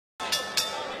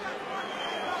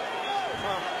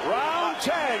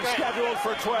10 scheduled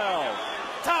for 12.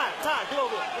 Time, get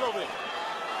over it.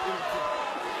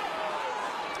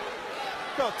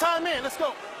 Go, time in, let's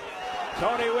go.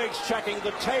 Tony Weeks checking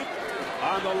the tape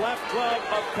on the left glove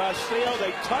of Castillo.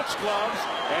 They touch gloves,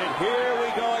 and here we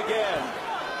go again.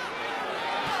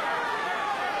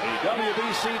 The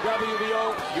WBC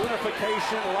WBO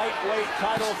unification lightweight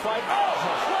title fight. Oh,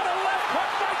 what a left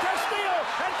hook by Castillo,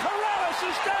 and Corrales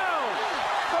is down.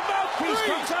 The mouthpiece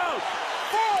comes out.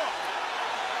 4,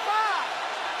 5,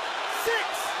 6,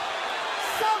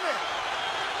 7,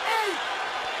 8.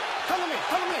 Come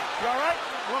to me. You all right?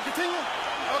 You want to continue?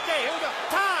 Okay, here we go.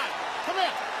 Time. Come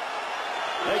here.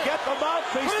 They get the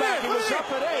mouthpiece back. He was up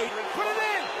at 8. Put it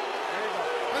in.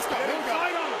 Let's go. Here we go.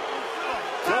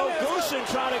 Joe Goosen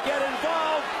trying to get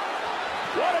involved.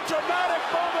 What a dramatic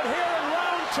moment here in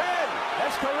round 10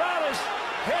 as Corrales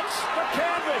hits the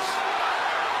canvas.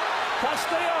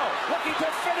 Castillo looking to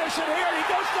finish it here. He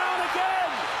goes down again.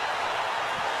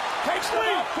 Takes the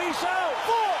mouthpiece out.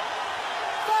 4,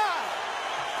 5,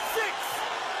 6,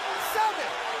 7,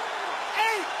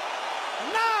 8,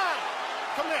 9.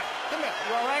 Come here.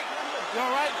 You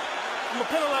all right? I'm going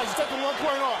to penalize you. Taking 1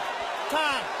 point off.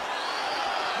 Time.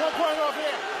 1 point off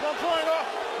here. 1 point off.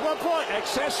 1 point.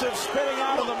 Excessive spitting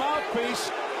out of the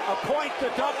mouthpiece. A point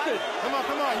deducted. Come on.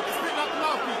 You're spitting out the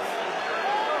mouthpiece.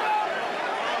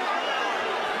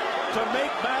 To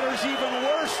make matters even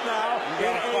worse now. You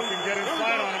gotta fucking get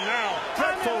inside on him now.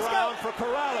 Dreadful round for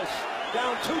Corrales.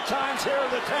 Down 2 times here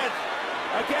in the 10th.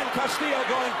 Again, Castillo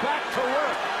going back to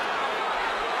work.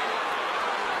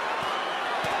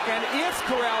 And if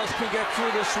Corrales can get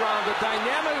through this round, the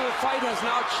dynamic of the fight has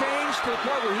now changed to the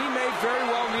point where he may very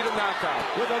well need a knockout.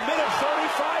 With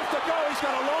 1:35 to go, he's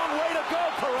got a long way to go,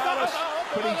 Corrales.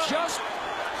 But he just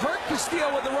hurt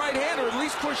Castillo with the right hand, or at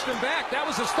least pushed him back. That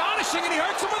was astonishing, and he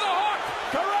hurts him with a hook.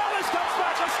 Corrales comes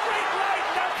back, a straight right.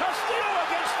 Now Castillo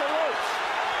against the ropes.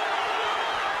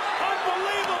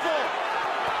 Unbelievable.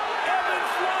 Ebb and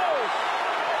flow.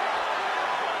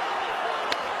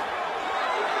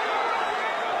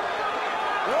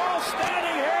 They're all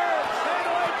standing here at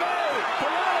Mandalay Bay.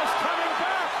 Corrales coming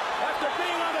back after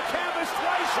being on the canvas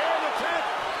twice here in the 10th.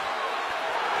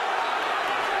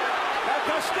 Now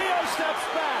Castillo steps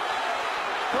back.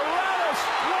 Corrales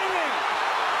swinging.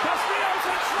 Castillo's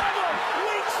in trouble.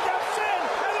 Weeks steps in,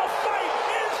 and the fight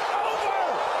is over.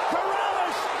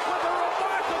 Corrales with a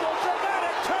remarkable,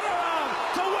 dramatic turnaround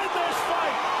to win this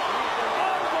fight.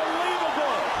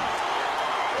 Unbelievable.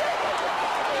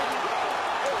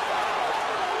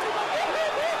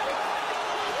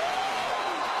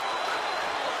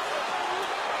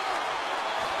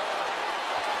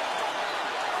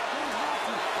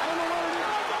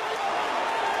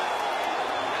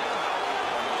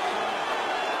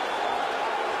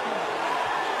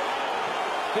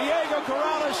 Diego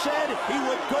Corrales said he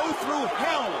would go through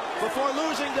hell before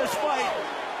losing this fight.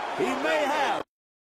 He may have.